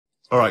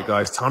Alright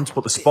guys, time to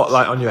put the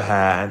spotlight on your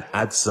hair and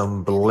add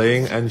some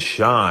bling and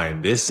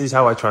shine. This is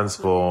how I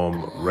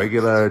transform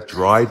regular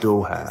dry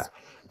dull hair.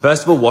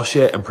 First of all, wash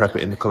it and prep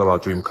it in the colour of our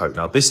dream coat.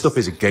 Now this stuff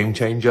is a game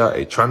changer.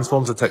 It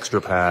transforms the texture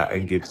of hair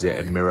and gives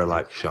it a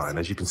mirror-like shine.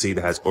 As you can see,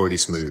 the hair's already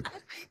smooth.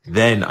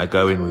 Then I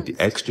go in with the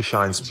extra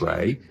shine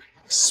spray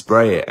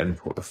it and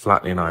put the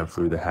flattening iron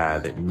through the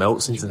hair. That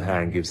melts into the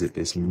hair and gives it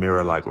this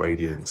mirror-like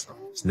radiance.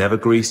 It's never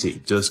greasy,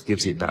 it just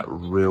gives it that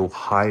real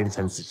high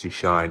intensity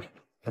shine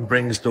and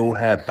brings dull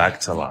hair back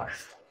to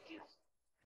life.